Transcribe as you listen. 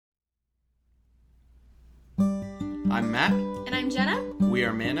I'm Matt. And I'm Jenna. We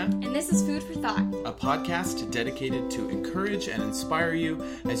are Manna. And this is Food for Thought, A podcast dedicated to encourage and inspire you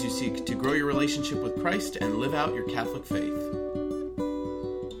as you seek to grow your relationship with Christ and live out your Catholic faith.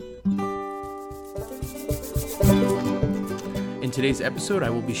 In today's episode, I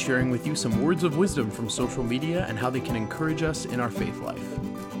will be sharing with you some words of wisdom from social media and how they can encourage us in our faith life.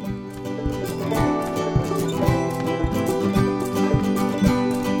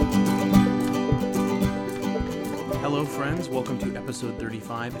 Hello friends, welcome to episode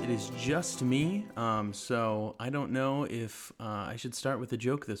 35. It is just me, so I don't know if I should start with a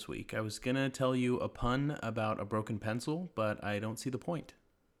joke this week. I was going to tell you a pun about a broken pencil, but I don't see the point.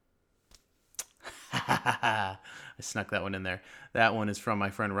 I snuck that one in there. That one is from my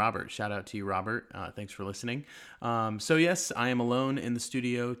friend Robert. Shout out to you, Robert. Thanks for listening. So yes, I am alone in the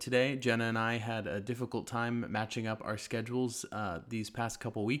studio today. Jenna and I had a difficult time matching up our schedules these past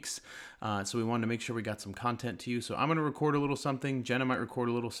couple weeks. So we wanted to make sure we got some content to you. So I'm going to record a little something. Jenna might record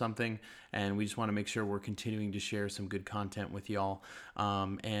a little something. And we just want to make sure we're continuing to share some good content with y'all.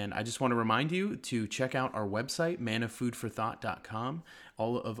 And I just want to remind you to check out our website, mannafoodforthought.com.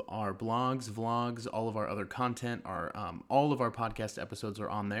 All of our blogs, vlogs, all of our other content, all of our podcast episodes are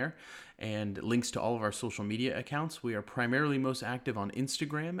on there, and links to all of our social media accounts. We are primarily most active on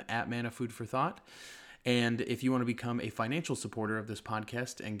Instagram at mannafoodforthought. And if you want to become a financial supporter of this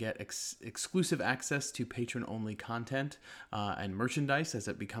podcast and get exclusive access to patron-only content and merchandise as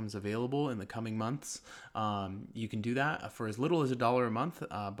it becomes available in the coming months, you can do that for as little as $1 a month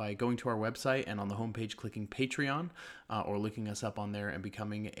by going to our website and on the homepage clicking Patreon or looking us up on there and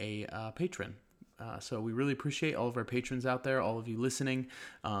becoming a patron. So we really appreciate all of our patrons out there, all of you listening,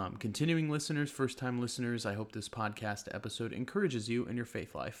 continuing listeners, first-time listeners. I hope this podcast episode encourages you in your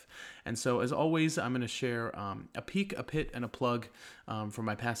faith life. And so, as always, I'm going to share a peek, a pit, and a plug from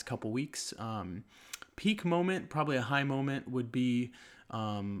my past couple weeks. Peak moment, probably a high moment, would be,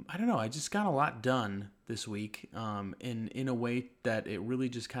 I just got a lot done this week in a way that it really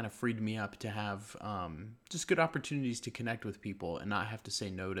just kind of freed me up to have just good opportunities to connect with people and not have to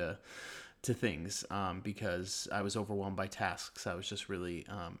say no to things because I was overwhelmed by tasks. I was just really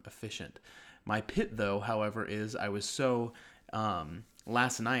efficient. My pit, though, however, is I was so,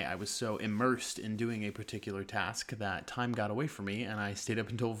 last night I was so immersed in doing a particular task that time got away from me and I stayed up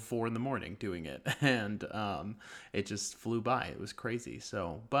until 4 a.m. doing it. And it just flew by. It was crazy.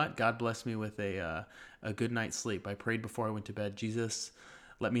 So, but God blessed me with a good night's sleep. I prayed before I went to bed, Jesus,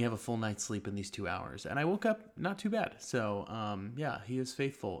 let me have a full night's sleep in these 2 hours. And I woke up not too bad. So, he is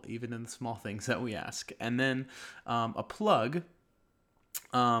faithful, even in the small things that we ask. And then a plug.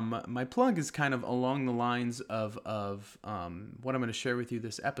 My plug is kind of along the lines of what I'm going to share with you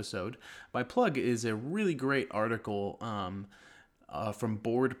this episode. My plug is a really great article from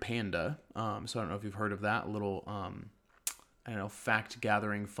Bored Panda. So I don't know if you've heard of that little fact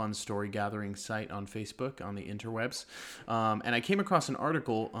gathering, fun story gathering site on Facebook, on the interwebs. And I came across an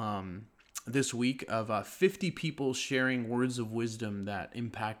article this week of 50 people sharing words of wisdom that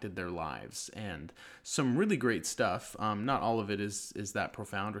impacted their lives, and some really great stuff. Not all of it is that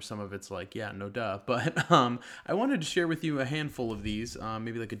profound, or some of it's like, yeah, no duh. But I wanted to share with you a handful of these,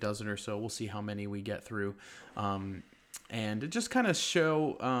 maybe like a dozen or so. We'll see how many we get through. And just kind of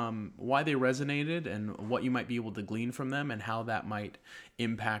show why they resonated and what you might be able to glean from them and how that might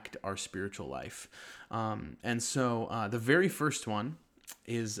impact our spiritual life. And so the very first one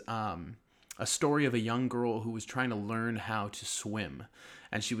is a story of a young girl who was trying to learn how to swim.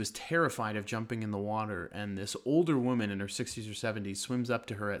 And she was terrified of jumping in the water. And this older woman in her 60s or 70s swims up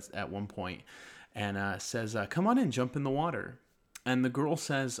to her at one point and says, come on in, jump in the water. And the girl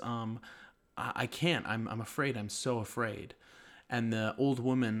says, I can't. I'm afraid. I'm so afraid. And the old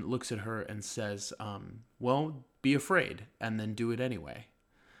woman looks at her and says, well, be afraid and then do it anyway.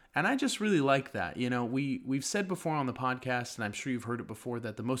 And I just really like that. You know, we've said before on the podcast, and I'm sure you've heard it before,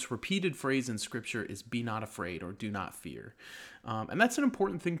 that the most repeated phrase in Scripture is be not afraid or do not fear. And that's an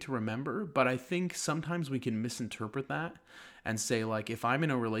important thing to remember, but I think sometimes we can misinterpret that and say, like, if I'm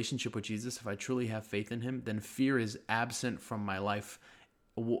in a relationship with Jesus, if I truly have faith in him, then fear is absent from my life,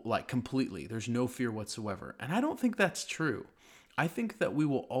 like completely. There's no fear whatsoever. And I don't think that's true. I think that we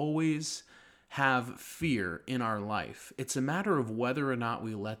will always have fear in our life. It's a matter of whether or not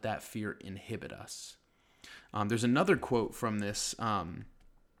we let that fear inhibit us. There's another quote from this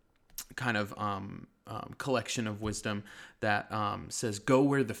collection of wisdom that says, go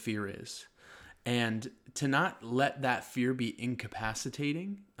where the fear is. And to not let that fear be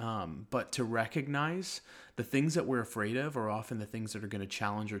incapacitating, but to recognize the things that we're afraid of are often the things that are going to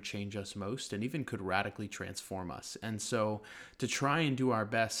challenge or change us most and even could radically transform us. And so to try and do our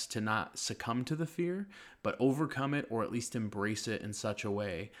best to not succumb to the fear, but overcome it or at least embrace it in such a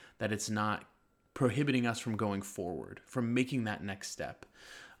way that it's not prohibiting us from going forward, from making that next step.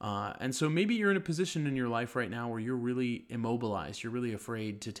 And so maybe you're in a position in your life right now where you're really immobilized. You're really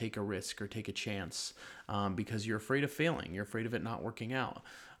afraid to take a risk or take a chance because you're afraid of failing. You're afraid of it not working out.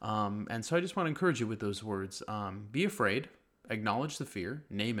 And so I just want to encourage you with those words. Be afraid, acknowledge the fear,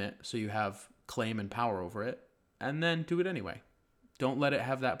 name it so you have claim and power over it, and then do it anyway. Don't let it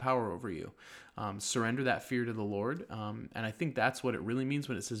have that power over you. Surrender that fear to the Lord. And I think that's what it really means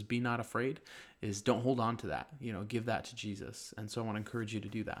when it says be not afraid, is don't hold on to that. Give that to Jesus. And so I want to encourage you to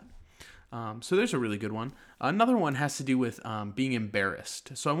do that. So there's a really good one. Another one has to do with being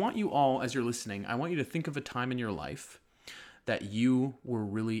embarrassed. So I want you all, as you're listening, I want you to think of a time in your life that you were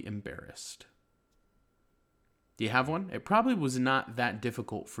really embarrassed. Do you have one? It probably was not that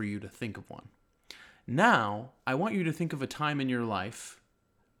difficult for you to think of one. Now, I want you to think of a time in your life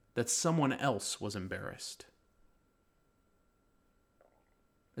that someone else was embarrassed.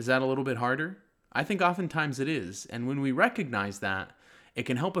 Is that a little bit harder? I think oftentimes it is. And when we recognize that, it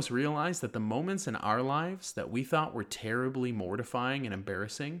can help us realize that the moments in our lives that we thought were terribly mortifying and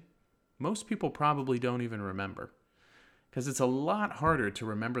embarrassing, most people probably don't even remember. Because it's a lot harder to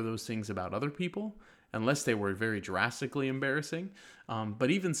remember those things about other people unless they were very drastically embarrassing.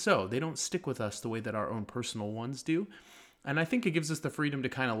 But even so, they don't stick with us the way that our own personal ones do. And I think it gives us the freedom to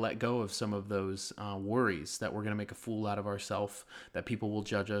kind of let go of some of those worries that we're going to make a fool out of ourselves, that people will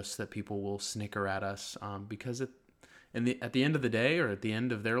judge us, that people will snicker at us. Because at the end of the day, or at the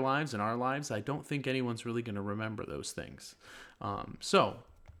end of their lives and our lives, I don't think anyone's really going to remember those things. So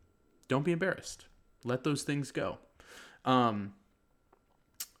don't be embarrassed. Let those things go.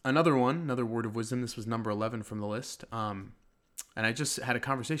 Another word of wisdom. This was number 11 from the list. And I just had a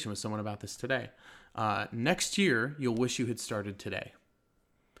conversation with someone about this today. Next year, you'll wish you had started today.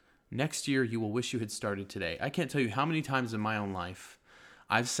 Next year, you will wish you had started today. I can't tell you how many times in my own life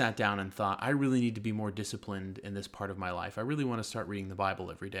I've sat down and thought, I really need to be more disciplined in this part of my life. I really want to start reading the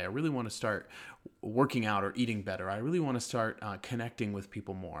Bible every day. I really want to start working out or eating better. I really want to start connecting with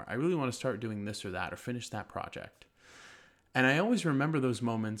people more. I really want to start doing this or that or finish that project. And I always remember those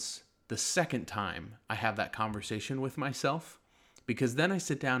moments the second time I have that conversation with myself, because then I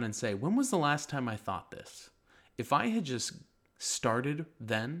sit down and say, when was the last time I thought this? If I had just started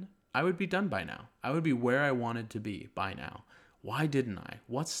then, I would be done by now. I would be where I wanted to be by now. Why didn't I?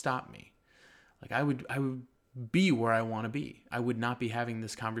 What stopped me? Like I would be where I want to be. I would not be having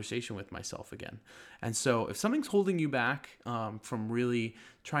this conversation with myself again. And so if something's holding you back from really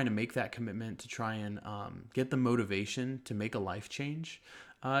trying to make that commitment, to try and get the motivation to make a life change,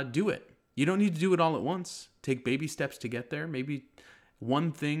 do it. You don't need to do it all at once. Take baby steps to get there. Maybe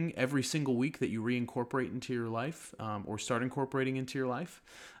one thing every single week that you reincorporate into your life or start incorporating into your life.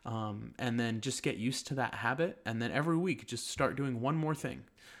 And then just get used to that habit. And then every week, just start doing one more thing.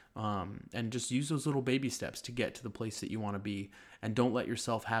 And just use those little baby steps to get to the place that you want to be. And don't let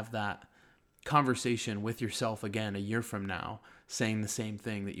yourself have that conversation with yourself again a year from now, saying the same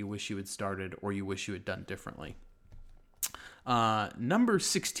thing that you wish you had started or you wish you had done differently. Number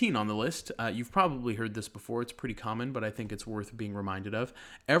 16 on the list, you've probably heard this before. It's pretty common, but I think it's worth being reminded of.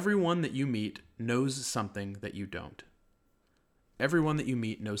 Everyone that you meet knows something that you don't. Everyone that you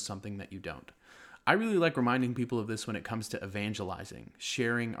meet knows something that you don't. I really like reminding people of this when it comes to evangelizing,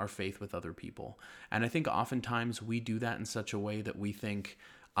 sharing our faith with other people. And I think oftentimes we do that in such a way that we think,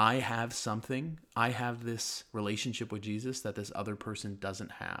 I have something, I have this relationship with Jesus that this other person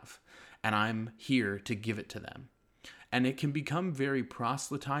doesn't have, and I'm here to give it to them. And it can become very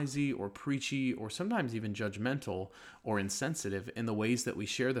proselytizy or preachy or sometimes even judgmental or insensitive in the ways that we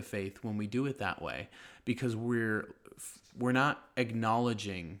share the faith when we do it that way, because we're not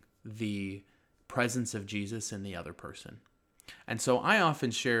acknowledging the presence of Jesus in the other person. And so I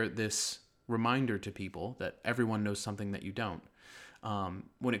often share this reminder to people that everyone knows something that you don't.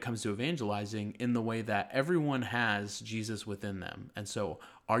 When it comes to evangelizing, in the way that everyone has Jesus within them. And so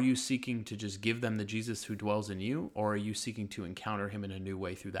are you seeking to just give them the Jesus who dwells in you, or are you seeking to encounter him in a new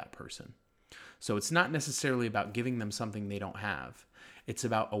way through that person? So it's not necessarily about giving them something they don't have. It's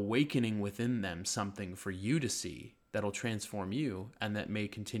about awakening within them something for you to see that'll transform you and that may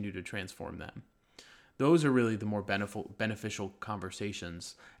continue to transform them. those are really the more beneficial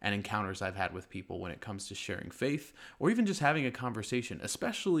conversations and encounters I've had with people when it comes to sharing faith or even just having a conversation,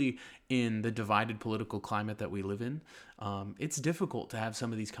 especially in the divided political climate that we live in. It's difficult to have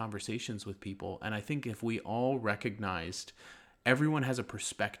some of these conversations with people. And I think if we all recognized everyone has a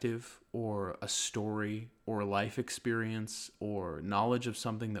perspective or a story or a life experience or knowledge of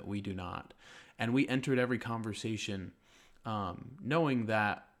something that we do not, and we entered every conversation knowing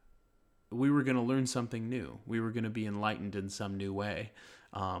that we were going to learn something new, we were going to be enlightened in some new way,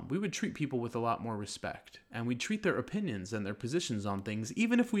 we would treat people with a lot more respect, and we'd treat their opinions and their positions on things,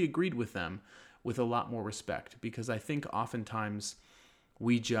 even if we agreed with them, with a lot more respect. Because I think oftentimes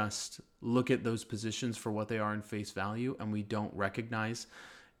we just look at those positions for what they are in face value, and we don't recognize,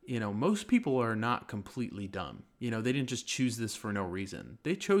 most people are not completely dumb. They didn't just choose this for no reason.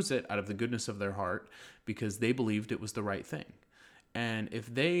 They chose it out of the goodness of their heart because they believed it was the right thing. And if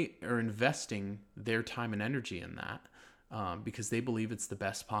they are investing their time and energy in that because they believe it's the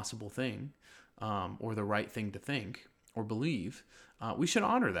best possible thing or the right thing to think or believe, we should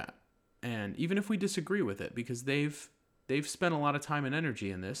honor that. And even if we disagree with it, because they've spent a lot of time and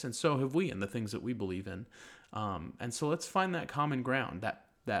energy in this, and so have we in the things that we believe in. And so let's find that common ground,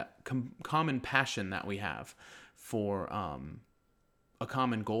 that common passion that we have for a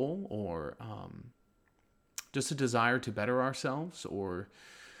common goal or just a desire to better ourselves or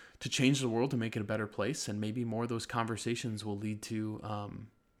to change the world to make it a better place. And maybe more of those conversations will lead to,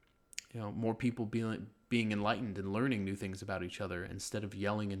 more people being enlightened and learning new things about each other instead of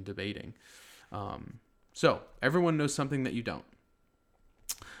yelling and debating. So everyone knows something that you don't.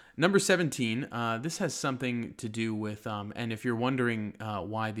 Number 17, this has something to do with, and if you're wondering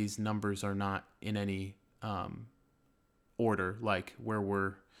why these numbers are not in any order, like where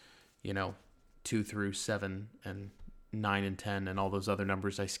we're, 2 through 7 and 9 and 10 and all those other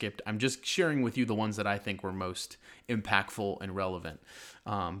numbers I skipped, I'm just sharing with you the ones that I think were most impactful and relevant.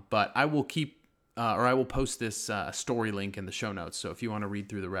 But I will I will post this story link in the show notes. So if you want to read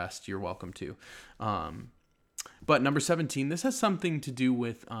through the rest, you're welcome to. But number 17, this has something to do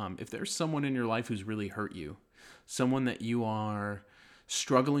with if there's someone in your life who's really hurt you, someone that you are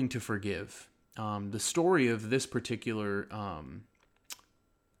struggling to forgive. The story of this particular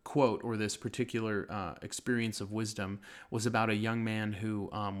quote or this particular experience of wisdom was about a young man who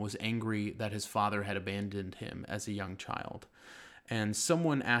was angry that his father had abandoned him as a young child. And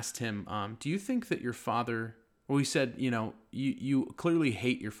someone asked him, do you think that your father... Well, he said, you clearly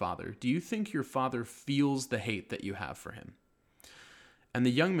hate your father. Do you think your father feels the hate that you have for him? And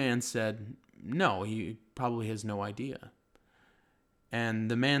the young man said, no, he probably has no idea. And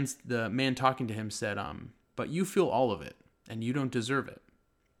the man talking to him said, but you feel all of it, and you don't deserve it.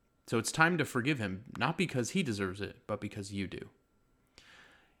 So it's time to forgive him, not because he deserves it, but because you do.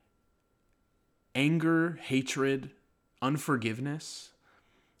 Anger, hatred, unforgiveness,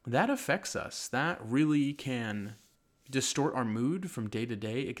 that affects us. That really can distort our mood from day to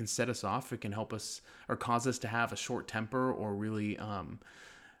day. It can set us off. It can help us or cause us to have a short temper or really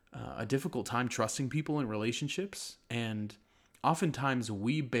a difficult time trusting people in relationships. And oftentimes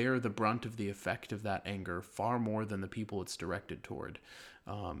we bear the brunt of the effect of that anger far more than the people it's directed toward.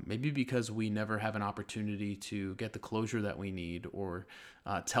 Maybe because we never have an opportunity to get the closure that we need or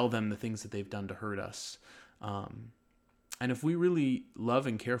tell them the things that they've done to hurt us. And if we really love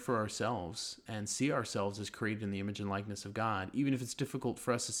and care for ourselves and see ourselves as created in the image and likeness of God, even if it's difficult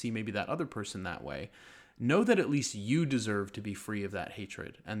for us to see maybe that other person that way, know that at least you deserve to be free of that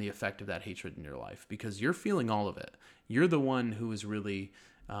hatred and the effect of that hatred in your life, because you're feeling all of it. You're the one who is really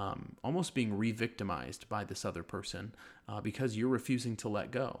almost being re-victimized by this other person because you're refusing to let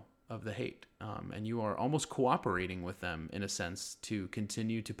go of the hate. And you are almost cooperating with them in a sense to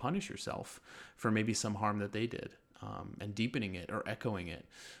continue to punish yourself for maybe some harm that they did. And deepening it or echoing it.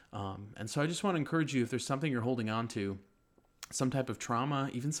 And so I just want to encourage you, if there's something you're holding on to, some type of trauma,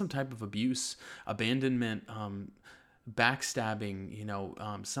 even some type of abuse, abandonment,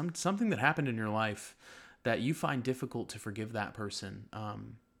 backstabbing, something that happened in your life that you find difficult to forgive that person,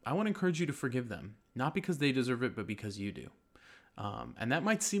 I want to encourage you to forgive them, not because they deserve it, but because you do. And that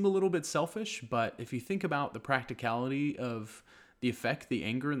might seem a little bit selfish, but if you think about the practicality of the effect the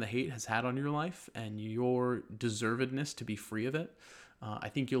anger and the hate has had on your life and your deservedness to be free of it, I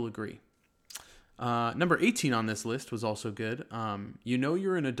think you'll agree. Number 18 on this list was also good.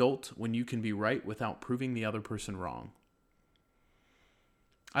 You're an adult when you can be right without proving the other person wrong.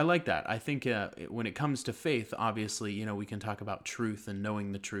 I like that. I think when it comes to faith, obviously, we can talk about truth and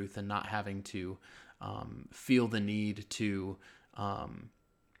knowing the truth and not having to feel the need to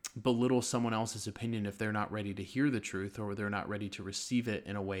belittle someone else's opinion if they're not ready to hear the truth, or they're not ready to receive it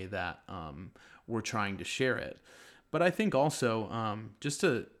in a way that we're trying to share it. But I think also just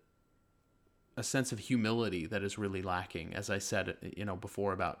a sense of humility that is really lacking, as I said,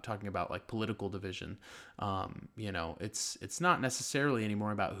 before, about talking about like political division. It's not necessarily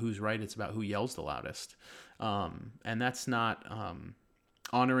anymore about who's right; it's about who yells the loudest, and that's not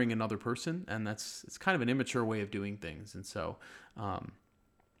honoring another person, and it's kind of an immature way of doing things. And so,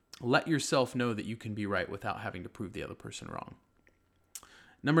 let yourself know that you can be right without having to prove the other person wrong.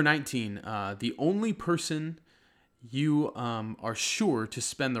 Number 19, the only person you are sure to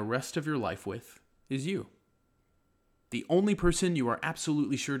spend the rest of your life with is you. The only person you are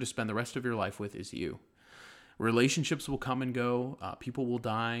absolutely sure to spend the rest of your life with is you. Relationships will come and go. People will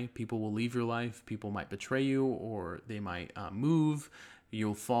die. People will leave your life. People might betray you, or they might move.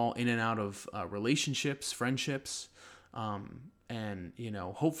 You'll fall in and out of relationships, friendships. And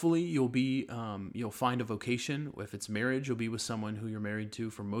hopefully you'll find a vocation. If it's marriage, you'll be with someone who you're married to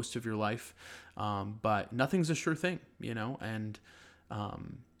for most of your life. But nothing's a sure thing, and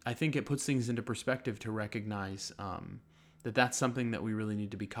I think it puts things into perspective to recognize that that's something that we really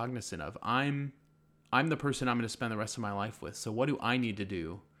need to be cognizant of. I'm the person I'm going to spend the rest of my life with. So what do I need to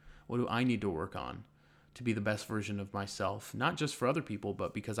do? What do I need to work on to be the best version of myself? Not just for other people,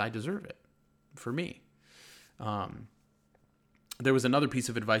 but because I deserve it, for me. There was another piece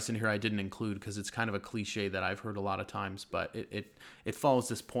of advice in here I didn't include because it's kind of a cliche that I've heard a lot of times, but it follows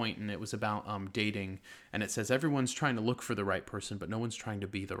this point, and it was about dating, and it says everyone's trying to look for the right person, but no one's trying to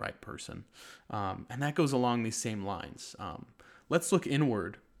be the right person. And that goes along these same lines. Let's look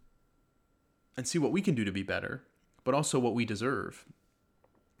inward and see what we can do to be better, but also what we deserve,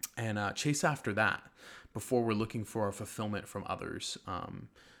 and chase after that before we're looking for our fulfillment from others.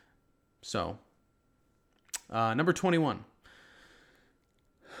 Number 21.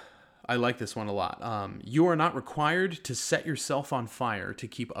 I like this one a lot. You are not required to set yourself on fire to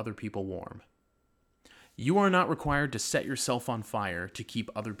keep other people warm. You are not required to set yourself on fire to keep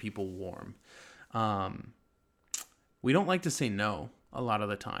other people warm. We don't like to say no a lot of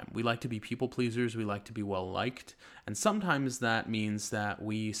the time. We like to be people pleasers. We like to be well liked. And sometimes that means that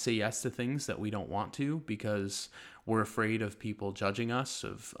we say yes to things that we don't want to because we're afraid of people judging us,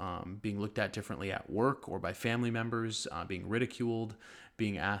 of being looked at differently at work or by family members, being ridiculed,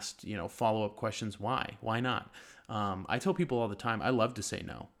 being asked, follow-up questions. Why? Why not? I tell people all the time, I love to say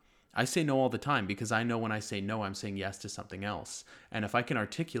no. I say no all the time because I know when I say no, I'm saying yes to something else. And if I can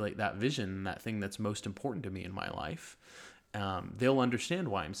articulate that vision, that thing that's most important to me in my life, they'll understand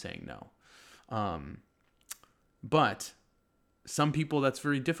why I'm saying no. But some people that's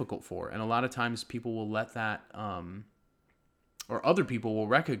very difficult for. And a lot of times people will let that, or other people will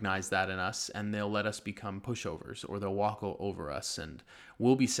recognize that in us, and they'll let us become pushovers, or they'll walk over us, and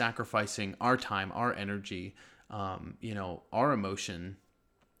we'll be sacrificing our time, our energy, our emotion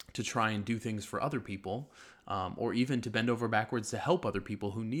to try and do things for other people, or even to bend over backwards to help other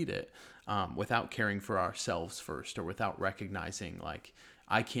people who need it, without caring for ourselves first, or without recognizing, like,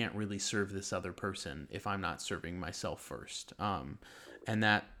 I can't really serve this other person if I'm not serving myself first. And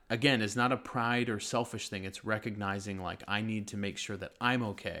that, again, is not a pride or selfish thing. It's recognizing, like, I need to make sure that I'm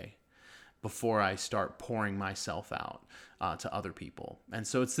okay before I start pouring myself out to other people. And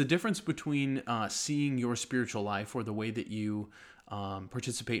so it's the difference between seeing your spiritual life, or the way that you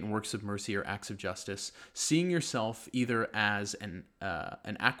participate in works of mercy or acts of justice, seeing yourself either as an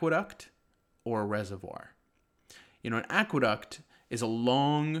aqueduct or a reservoir. An aqueduct is a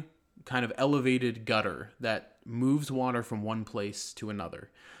long, kind of elevated gutter that moves water from one place to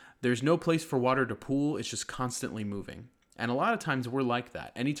another. There's no place for water to pool. It's just constantly moving. And a lot of times we're like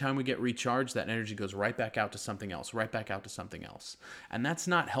that. Anytime we get recharged, that energy goes right back out to something else, right back out to something else. And that's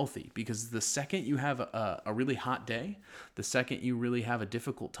not healthy, because the second you have a really hot day, the second you really have a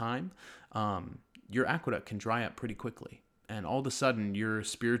difficult time, your aqueduct can dry up pretty quickly. And all of a sudden you're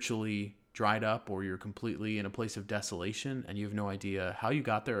spiritually dried up, or you're completely in a place of desolation, and you have no idea how you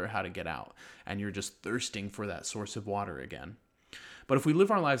got there or how to get out. And you're just thirsting for that source of water again. But if we live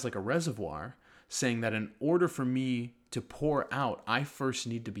our lives like a reservoir, saying that in order for me to pour out, I first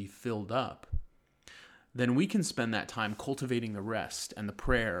need to be filled up, then we can spend that time cultivating the rest and the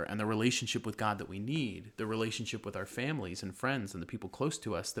prayer and the relationship with God that we need, the relationship with our families and friends and the people close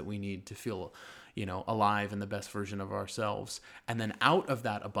to us that we need to feel, alive and the best version of ourselves. And then out of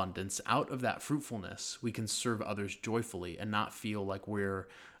that abundance, out of that fruitfulness, we can serve others joyfully and not feel like we're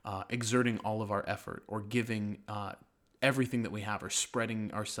exerting all of our effort or giving everything that we have, or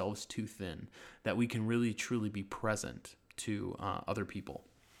spreading ourselves too thin, that we can really truly be present to other people.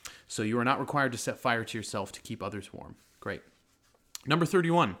 So you are not required to set fire to yourself to keep others warm. Great. Number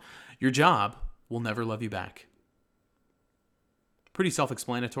 31, your job will never love you back. Pretty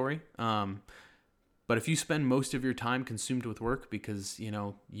self-explanatory. But if you spend most of your time consumed with work because, you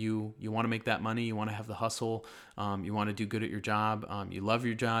want to make that money, you want to have the hustle, you want to do good at your job, you love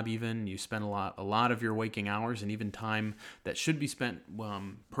your job even, you spend a lot of your waking hours and even time that should be spent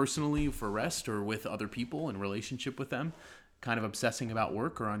personally for rest or with other people in relationship with them, kind of obsessing about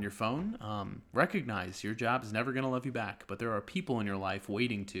work or on your phone, recognize your job is never going to love you back, but there are people in your life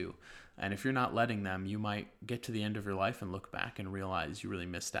waiting to. And if you're not letting them, you might get to the end of your life and look back and realize you really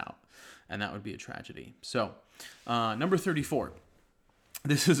missed out. And that would be a tragedy. So, number 34.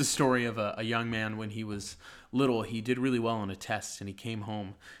 This is a story of a young man when he was little. He did really well on a test, and he came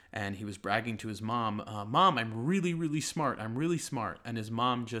home, and he was bragging to his mom, Mom, I'm really, really smart. I'm really smart. And his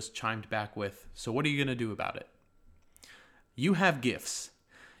mom just chimed back with, so what are you going to do about it? You have gifts.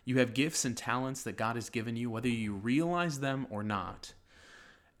 You have gifts and talents that God has given you, whether you realize them or not.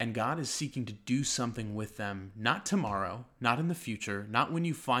 And God is seeking to do something with them, not tomorrow, not in the future, not when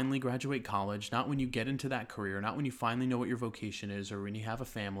you finally graduate college, not when you get into that career, not when you finally know what your vocation is or when you have a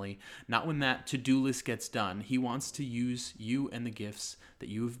family, not when that to-do list gets done. He wants to use you and the gifts that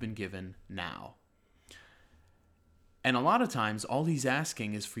you have been given now. And a lot of times, all he's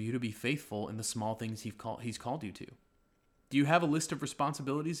asking is for you to be faithful in the small things he's called you to. Do you have a list of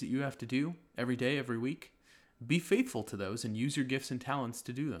responsibilities that you have to do every day, every week? Be faithful to those and use your gifts and talents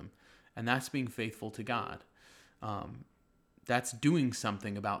to do them. And that's being faithful to God. That's doing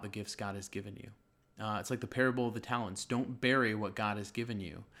something about the gifts God has given you. It's like the parable of the talents. Don't bury what God has given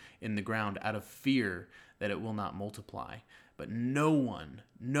you in the ground out of fear that it will not multiply. But no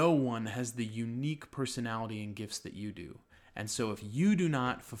one has the unique personality and gifts that you do. And so if you do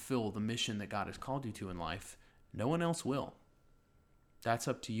not fulfill the mission that God has called you to in life, no one else will. That's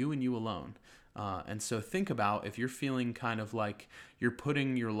up to you and you alone. And so think about if you're feeling kind of like you're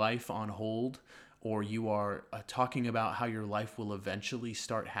putting your life on hold, or you are talking about how your life will eventually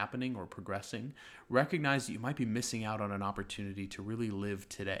start happening or progressing, recognize that you might be missing out on an opportunity to really live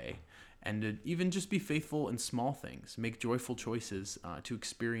today and to even just be faithful in small things, make joyful choices to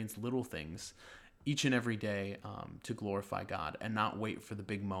experience little things each and every day to glorify God, and not wait for the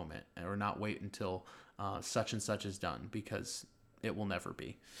big moment or not wait until such and such is done, because it will never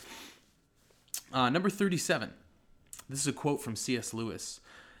be. Number 37. This is a quote from C.S. Lewis.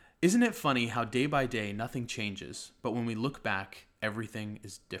 Isn't it funny how day by day nothing changes, but when we look back, everything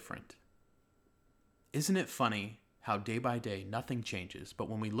is different? Isn't it funny how day by day nothing changes, but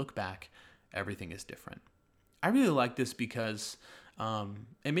when we look back, everything is different? I really like this because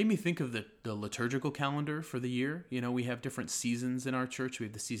it made me think of the liturgical calendar for the year. We have different seasons in our church. We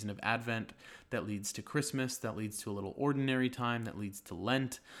have the season of Advent that leads to Christmas, that leads to a little ordinary time, that leads to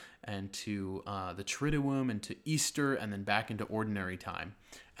Lent, and to the Triduum, and to Easter, and then back into ordinary time.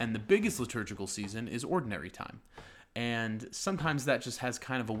 And the biggest liturgical season is ordinary time. And sometimes that just has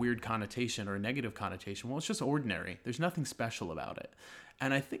kind of a weird connotation or a negative connotation. Well, it's just ordinary. There's nothing special about it.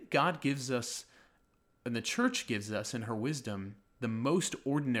 And I think God gives us, and the church gives us in her wisdom, the most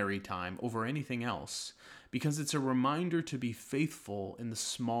ordinary time over anything else, because it's a reminder to be faithful in the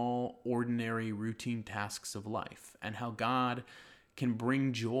small, ordinary, routine tasks of life, and how God can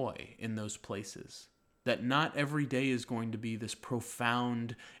bring joy in those places. That not every day is going to be this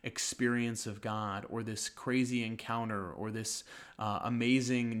profound experience of God, or this crazy encounter, or this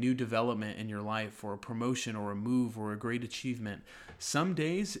amazing new development in your life, or a promotion, or a move, or a great achievement. Some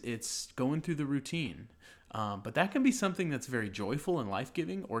days it's going through the routine. But that can be something that's very joyful and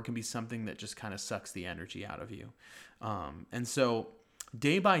life-giving, or it can be something that just kind of sucks the energy out of you. And so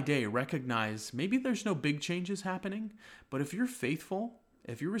day by day, recognize maybe there's no big changes happening, but if you're faithful,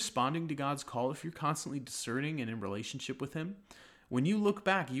 if you're responding to God's call, if you're constantly discerning and in relationship with Him, when you look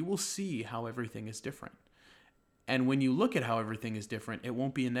back, you will see how everything is different. And when you look at how everything is different, it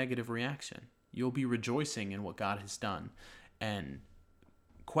won't be a negative reaction. You'll be rejoicing in what God has done and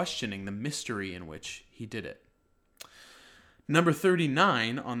questioning the mystery in which He did it. Number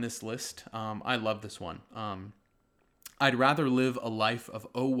 39 on this list, I love this one. I'd rather live a life of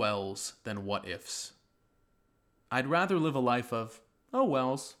oh wells than what ifs. I'd rather live a life of oh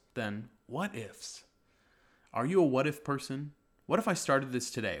wells than what ifs. Are you a what if person? What if I started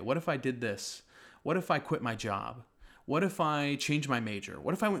this today? What if I did this? What if I quit my job? What if I changed my major?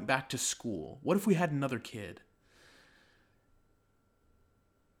 What if I went back to school? What if we had another kid?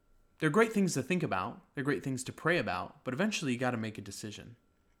 They're great things to think about. They're great things to pray about. But eventually you got to make a decision.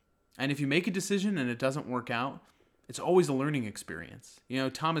 And if you make a decision and it doesn't work out, It's always a learning experience.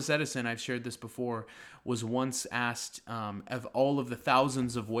 Thomas Edison, I've shared this before, was once asked of all of the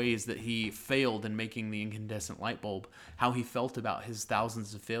thousands of ways that he failed in making the incandescent light bulb, how he felt about his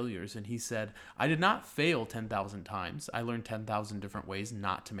thousands of failures. And he said, I did not fail 10,000 times. I learned 10,000 different ways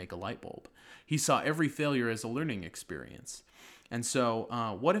not to make a light bulb. He saw every failure as a learning experience. And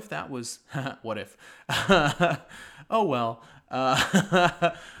so what if that was, what if? Oh, well,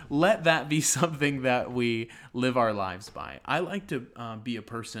 let that be something that we live our lives by. I like to be a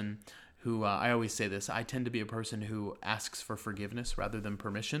person who, I always say this, I tend to be a person who asks for forgiveness rather than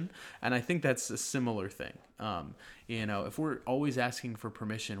permission. And I think that's a similar thing. If we're always asking for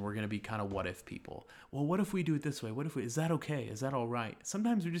permission, we're going to be kind of what if people. Well, what if we do it this way? Is that okay? Is that all right?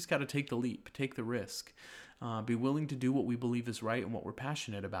 Sometimes we just got to take the leap, take the risk. Be willing to do what we believe is right and what we're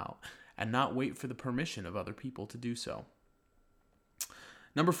passionate about, and not wait for the permission of other people to do so.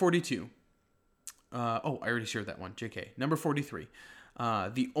 Number 42. I already shared that one. JK. Number 43.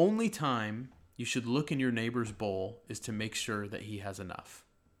 The only time you should look in your neighbor's bowl is to make sure that he has enough.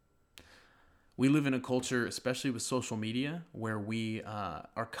 We live in a culture, especially with social media, where we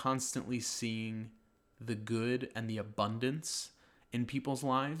are constantly seeing the good and the abundance in people's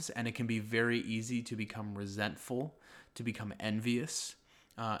lives, and it can be very easy to become resentful, to become envious,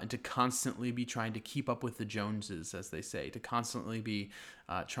 and to constantly be trying to keep up with the Joneses, as they say, to constantly be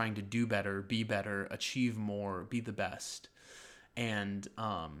trying to do better, be better, achieve more, be the best. And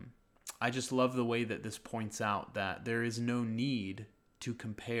I just love the way that this points out that there is no need to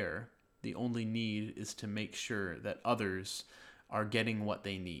compare. The only need is to make sure that others are getting what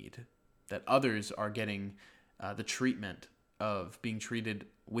they need, that others are getting the treatment of being treated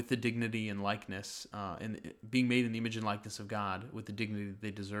with the dignity and likeness, and being made in the image and likeness of God with the dignity that they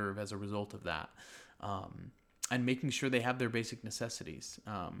deserve as a result of that, and making sure they have their basic necessities.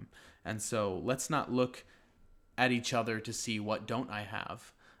 And so let's not look at each other to see what don't I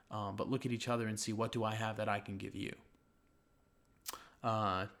have, but look at each other and see what do I have that I can give you.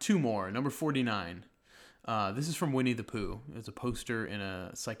 Two more. Number 49. This is from Winnie the Pooh. It's a poster in a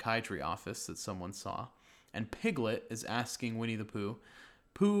psychiatry office that someone saw. And Piglet is asking Winnie the Pooh,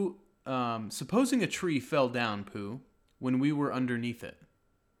 Pooh, supposing a tree fell down, Pooh, when we were underneath it.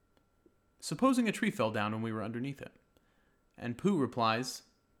 Supposing a tree fell down when we were underneath it. And Pooh replies,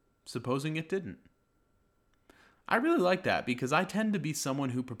 supposing it didn't. I really like that because I tend to be someone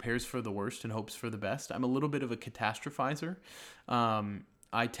who prepares for the worst and hopes for the best. I'm a little bit of a catastrophizer.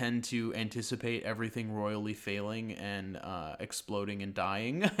 I tend to anticipate everything royally failing and exploding and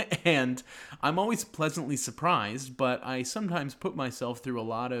dying. And I'm always pleasantly surprised, but I sometimes put myself through a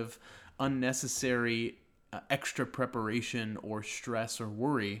lot of unnecessary extra preparation or stress or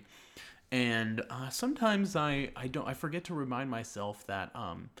worry. And sometimes I forget to remind myself that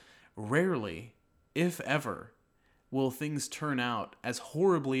rarely, if ever, will things turn out as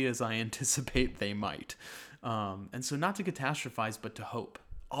horribly as I anticipate they might. And so not to catastrophize, but to hope.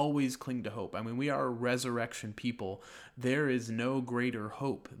 Always cling to hope. I mean, we are a resurrection people. There is no greater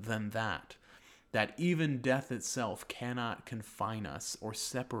hope than that. That even death itself cannot confine us or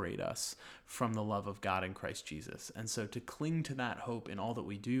separate us from the love of God in Christ Jesus. And so to cling to that hope in all that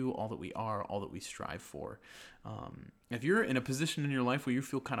we do, all that we are, all that we strive for. If you're in a position in your life where you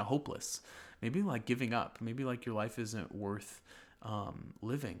feel kind of hopeless, maybe like giving up, maybe like your life isn't worth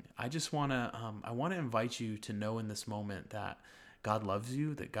living, I want to invite you to know in this moment that God loves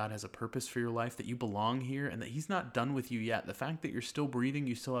you, that God has a purpose for your life, that you belong here, and that He's not done with you yet. The fact that you're still breathing,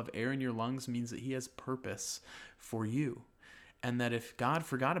 you still have air in your lungs, means that He has purpose for you. And that if God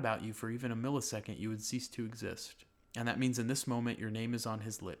forgot about you for even a millisecond, you would cease to exist. And that means in this moment, your name is on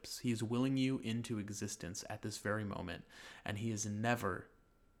His lips. He is willing you into existence at this very moment. And He is never,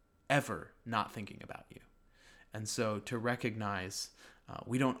 ever not thinking about you. And so to recognize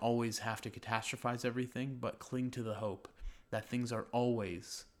we don't always have to catastrophize everything, but cling to the hope that things are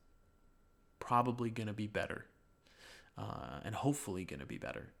always probably going to be better, and hopefully going to be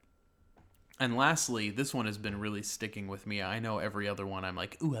better. And lastly, this one has been really sticking with me. I know every other one I'm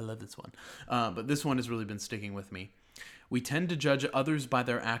like, ooh, I love this one. But this one has really been sticking with me. We tend to judge others by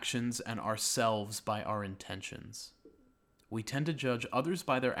their actions and ourselves by our intentions. We tend to judge others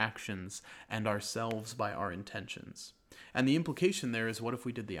by their actions and ourselves by our intentions. And the implication there is, what if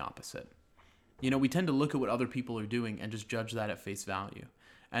we did the opposite? We tend to look at what other people are doing and just judge that at face value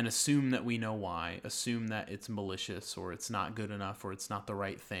and assume that we know why, assume that it's malicious or it's not good enough or it's not the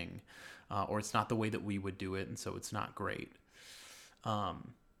right thing, or it's not the way that we would do it, and so it's not great.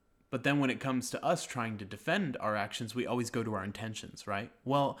 But then when it comes to us trying to defend our actions, we always go to our intentions, right?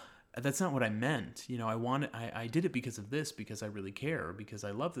 Well, that's not what I meant. I did it because of this, because I really care, or because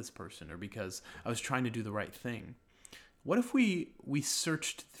I love this person, or because I was trying to do the right thing. What if we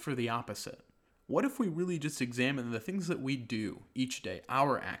searched for the opposite? What if we really just examine the things that we do each day,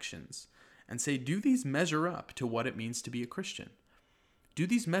 our actions, and say, do these measure up to what it means to be a Christian? Do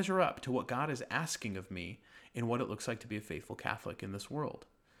these measure up to what God is asking of me in what it looks like to be a faithful Catholic in this world?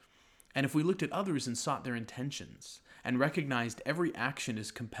 And if we looked at others and sought their intentions and recognized every action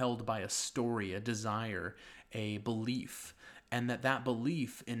is compelled by a story, a desire, a belief, and that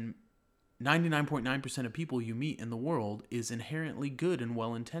belief in 99.9% of people you meet in the world is inherently good and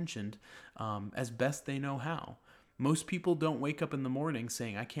well-intentioned as best they know how. Most people don't wake up in the morning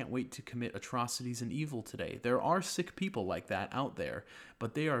saying, I can't wait to commit atrocities and evil today. There are sick people like that out there,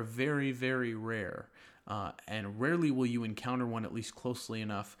 but they are very, very rare. And rarely will you encounter one at least closely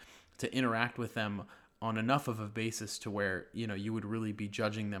enough to interact with them on enough of a basis to where, you would really be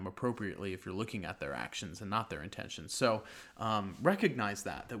judging them appropriately if you're looking at their actions and not their intentions. So recognize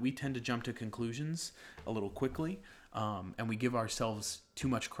that we tend to jump to conclusions a little quickly. And we give ourselves too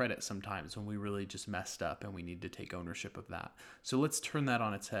much credit sometimes when we really just messed up, and we need to take ownership of that. So let's turn that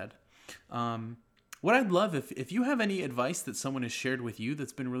on its head. What I'd love, if you have any advice that someone has shared with you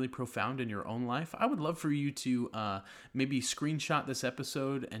that's been really profound in your own life, I would love for you to maybe screenshot this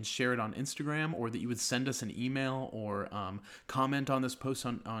episode and share it on Instagram, or that you would send us an email or comment on this post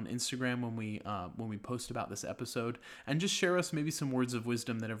on Instagram when we post about this episode, and just share us maybe some words of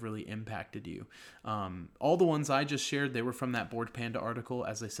wisdom that have really impacted you. All the ones I just shared, they were from that Bored Panda article.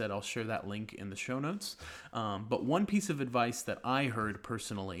 As I said, I'll share that link in the show notes. But one piece of advice that I heard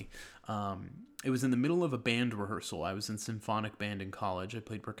personally, it was in the middle of a band rehearsal. I was in symphonic band in college. I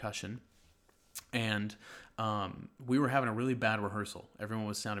played percussion. And we were having a really bad rehearsal. Everyone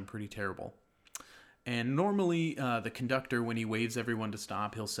was sounding pretty terrible. And normally the conductor, when he waves everyone to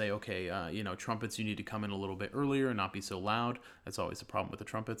stop, he'll say, okay, trumpets, you need to come in a little bit earlier and not be so loud. That's always a problem with the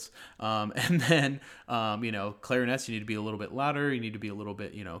trumpets. And then, clarinets, you need to be a little bit louder. You need to be a little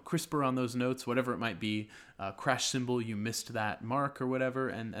bit, crisper on those notes, whatever it might be. Crash cymbal, you missed that mark or whatever.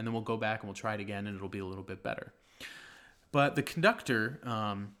 And then we'll go back and we'll try it again, and it'll be a little bit better. But the conductor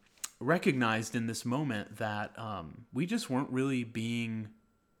recognized in this moment that we just weren't really being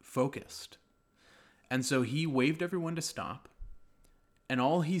focused. And so he waved everyone to stop, and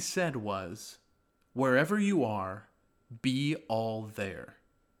all he said was, wherever you are, be all there.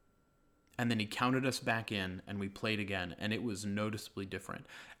 And then he counted us back in, and we played again, and it was noticeably different.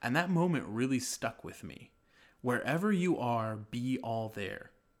 And that moment really stuck with me. Wherever you are, be all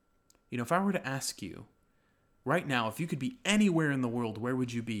there. If I were to ask you, right now, if you could be anywhere in the world, where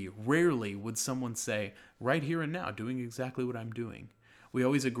would you be? Rarely would someone say, right here and now, doing exactly what I'm doing. We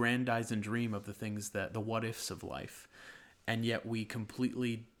always aggrandize and dream of the things the what-ifs of life, and yet we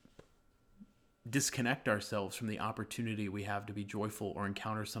completely disconnect ourselves from the opportunity we have to be joyful or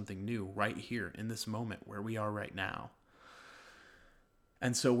encounter something new right here in this moment where we are right now.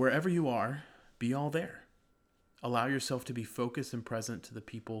 And so wherever you are, be all there. Allow yourself to be focused and present to the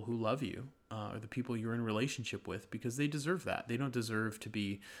people who love you, or the people you're in relationship with, because they deserve that. They don't deserve to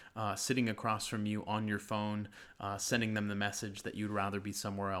be sitting across from you on your phone, sending them the message that you'd rather be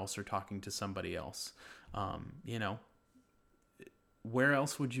somewhere else or talking to somebody else. Where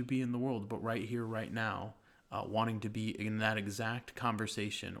else would you be in the world but right here, right now, wanting to be in that exact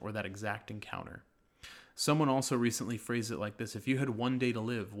conversation or that exact encounter? Someone also recently phrased it like this: if you had one day to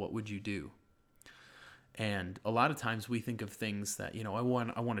live, what would you do? And a lot of times we think of things that, I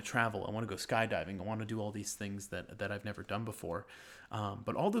want to travel, I want to go skydiving, I want to do all these things that I've never done before.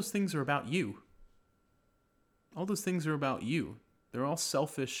 But all those things are about you. All those things are about you. They're all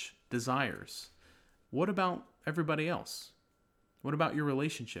selfish desires. What about everybody else? What about your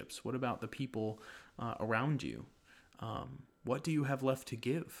relationships? What about the people around you? What do you have left to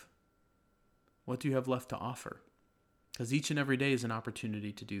give? What do you have left to offer? Because each and every day is an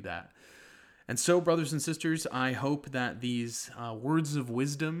opportunity to do that. And so, brothers and sisters, I hope that these words of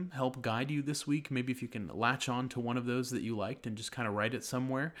wisdom help guide you this week. Maybe if you can latch on to one of those that you liked and just kind of write it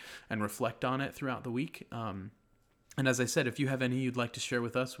somewhere and reflect on it throughout the week. And as I said, if you have any you'd like to share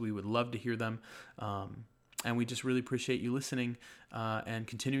with us, we would love to hear them. And we just really appreciate you listening and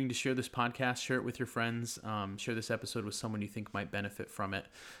continuing to share this podcast. Share it with your friends. Share this episode with someone you think might benefit from it.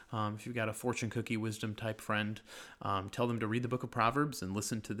 If you've got a fortune cookie wisdom type friend, tell them to read the book of Proverbs and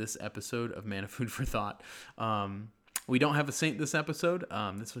listen to this episode of Manna Food for Thought. We don't have a saint this episode.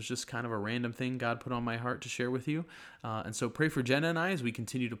 This was just kind of a random thing God put on my heart to share with you. And so pray for Jenna and I as we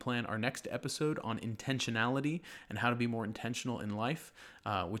continue to plan our next episode on intentionality and how to be more intentional in life,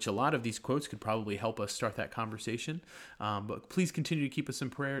 which a lot of these quotes could probably help us start that conversation. But please continue to keep us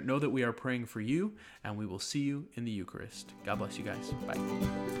in prayer. Know that we are praying for you, and we will see you in the Eucharist. God bless you guys.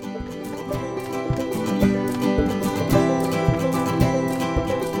 Bye.